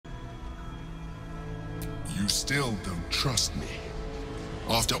You still don't trust me.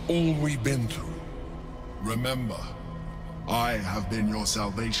 After all we've been through. Remember, I have been your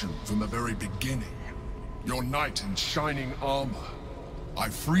salvation from the very beginning. Your knight in shining armor. I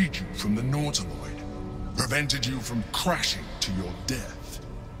freed you from the Nautiloid, prevented you from crashing to your death.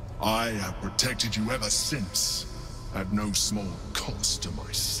 I have protected you ever since, at no small cost to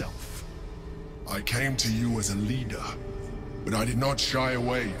myself. I came to you as a leader, but I did not shy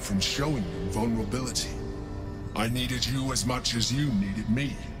away from showing you vulnerability. I needed you as much as you needed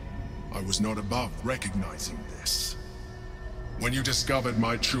me. I was not above recognizing this. When you discovered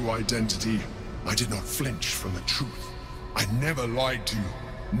my true identity, I did not flinch from the truth. I never lied to you,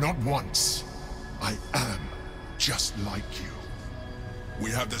 not once. I am just like you.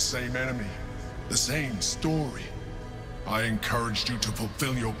 We have the same enemy, the same story. I encouraged you to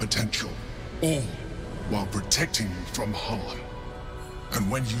fulfill your potential, all while protecting you from harm.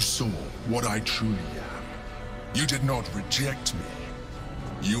 And when you saw what I truly am, you did not reject me.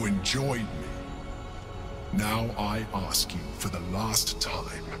 You enjoyed me. Now I ask you for the last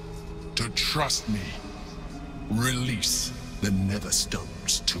time to trust me. Release the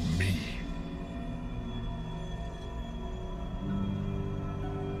Netherstones to me.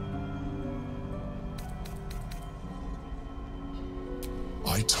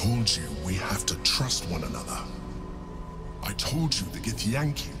 I told you we have to trust one another. I told you the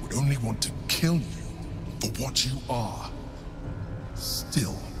Githyanki would only want to kill you for what you are.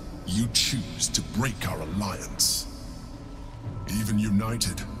 Still, you choose to break our alliance. Even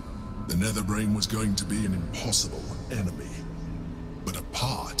united, the Netherbrain was going to be an impossible enemy. But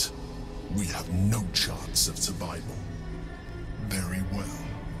apart, we have no chance of survival. Very well.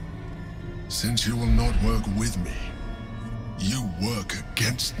 Since you will not work with me, you work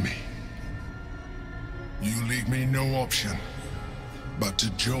against me. You leave me no option but to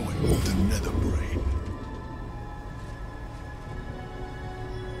join the Netherbrain.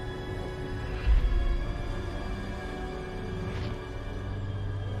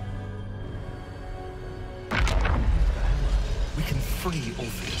 We can free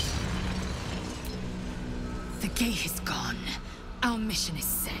Orpheus. The gate is gone. Our mission is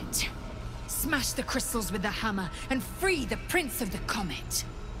set. Smash the crystals with the hammer and free the Prince of the Comet.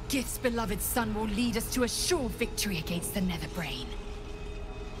 Gith's beloved son will lead us to a sure victory against the Netherbrain.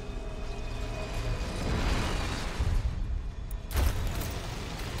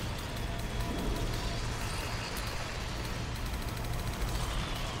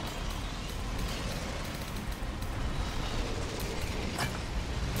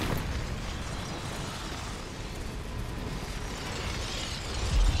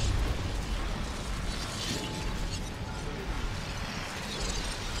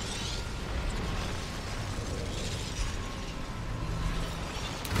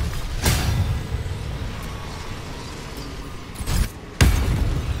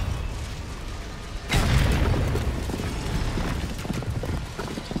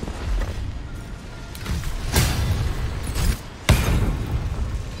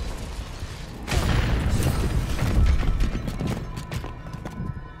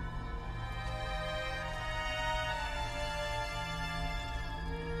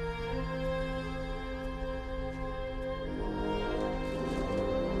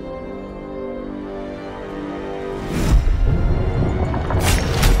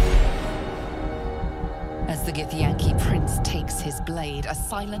 The Githyanki prince takes his blade, a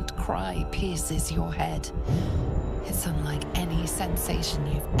silent cry pierces your head. It's unlike any sensation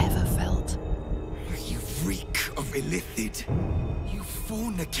you've ever felt. You reek of illithid. You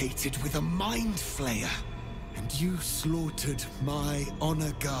fornicated with a mind flayer. And you slaughtered my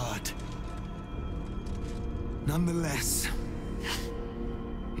honor guard. Nonetheless,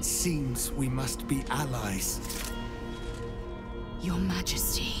 it seems we must be allies. Your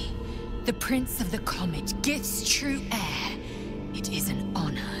Majesty, the Prince of the Comet, Gith's true heir. It is an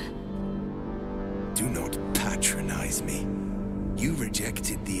honor. Do not patronize me. You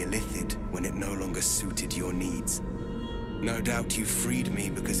rejected the illithid when it no longer suited your needs. No doubt you freed me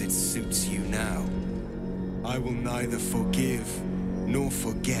because it suits you now. I will neither forgive nor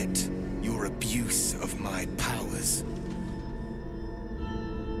forget your abuse of my powers.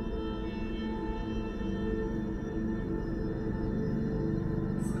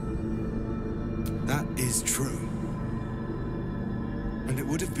 That is true. And it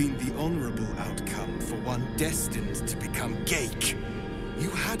would have been the honorable outcome for one destined to become Geik. You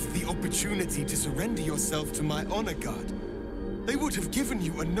had the opportunity to surrender yourself to my honor guard. They would have given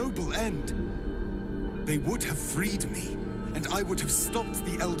you a noble end. They would have freed me, and I would have stopped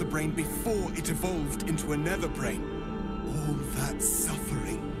the Elder Brain before it evolved into a Nether Brain. All that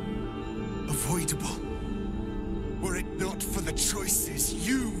suffering, avoidable. for the choices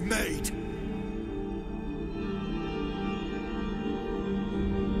you made.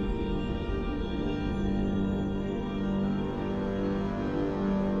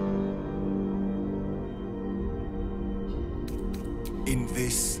 In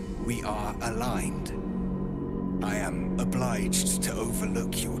this, we are aligned. I am obliged to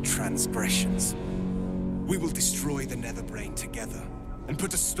overlook your transgressions. We will destroy the Netherbrain together, and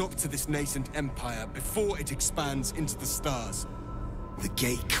put a stop to this nascent empire before it expands into the stars. The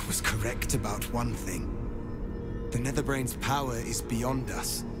Geik was correct about one thing. The Netherbrain's power is beyond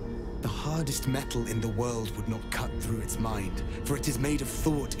us. The hardest metal in the world would not cut through its mind, for it is made of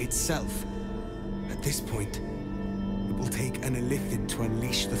thought itself. At this point, it will take an Illithid to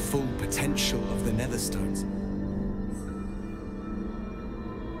unleash the full potential of the Netherstones.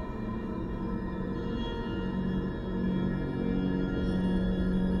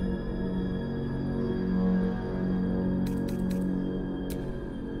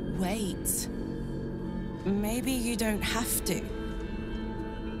 Wait. Maybe you don't have to.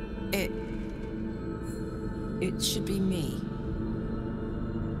 It should be me.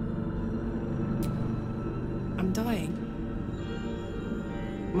 I'm dying.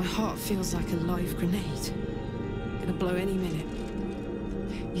 My heart feels like a live grenade. Gonna blow any minute.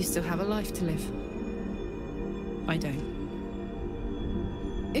 You still have a life to live. I don't.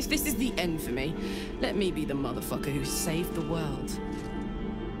 If this is the end for me, let me be the motherfucker who saved the world.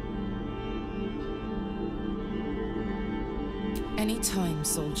 Any time,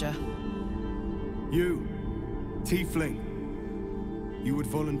 soldier. You, Tiefling. You would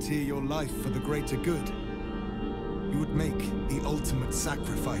volunteer your life for the greater good. You would make the ultimate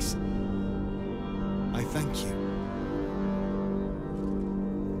sacrifice. I thank you.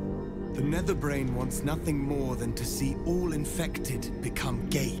 The Netherbrain wants nothing more than to see all infected become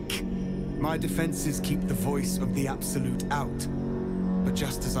Geik. My defenses keep the voice of the Absolute out. But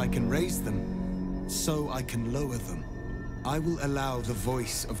just as I can raise them, so I can lower them. I will allow the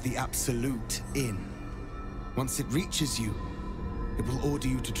voice of the Absolute in. Once it reaches you, it will order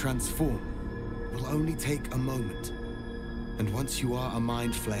you to transform. It will only take a moment. And once you are a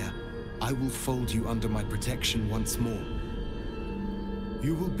Mind Flayer, I will fold you under my protection once more.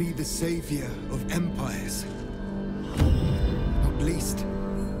 You will be the savior of empires. Not least,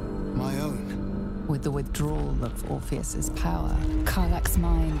 my own. With the withdrawal of Orpheus's power, Karlach's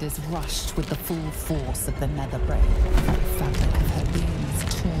mind is rushed with the full force of the Netherbrain. The fabric of her being is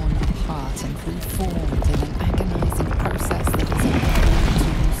torn apart and reformed in an agonizing process that is over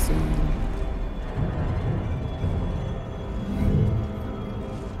too soon.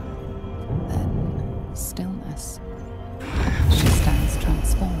 Then, stillness. She stands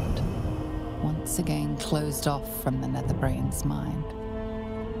transformed, once again closed off from the Netherbrain's mind.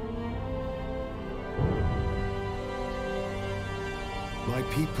 My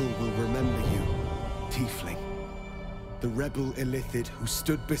people will remember you, Tiefling. The rebel Illithid who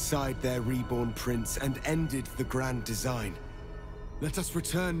stood beside their reborn prince and ended the Grand Design. Let us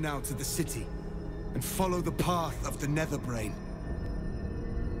return now to the city and follow the path of the Netherbrain.